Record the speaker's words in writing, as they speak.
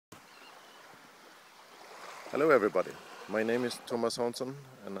Hello everybody, my name is Hansson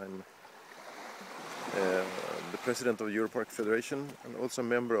and I'm the President of the EUROPARC Federation and also a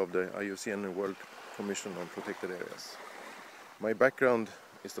member of the IUCN World Commission on Protected Areas. My background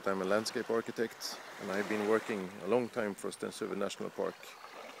is that I'm a landscape architect and I've been working a long time for Stenshuvud National Park,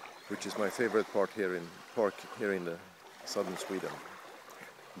 which is my favorite park here in the southern Sweden.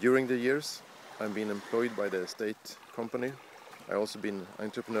 During the years I've been employed by the state company. I've also been an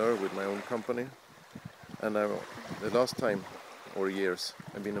entrepreneur with my own company. And the last time, or years,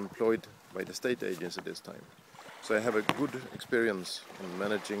 I've been employed by the state agency this time. So I have a good experience in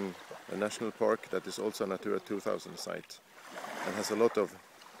managing a national park that is also a Natura 2000 site and has a lot of,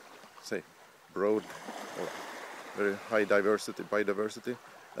 broad or very high biodiversity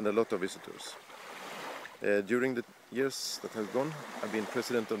and a lot of visitors. During the years that have gone, I've been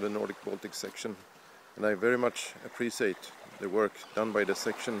president of the Nordic-Baltic section, and I very much appreciate the work done by the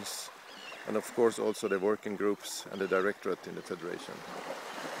sections and of course also the working groups and the directorate in the Federation.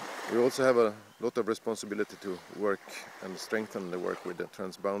 We also have a lot of responsibility to work and strengthen the work with the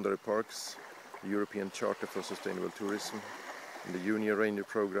transboundary parks, the European Charter for Sustainable Tourism, and the Junior Ranger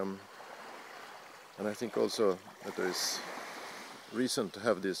Program. And I think also that there is reason to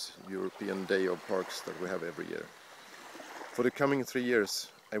have this European Day of Parks that we have every year. For the coming 3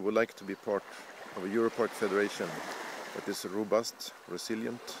 years, I would like to be part of a EUROPARC Federation that is robust,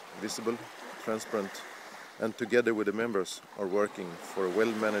 resilient, visible, transparent, and together with the members are working for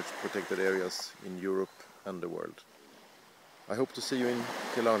well-managed protected areas in Europe and the world. I hope to see you in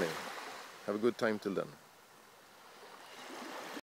Killarney. Have a good time till then.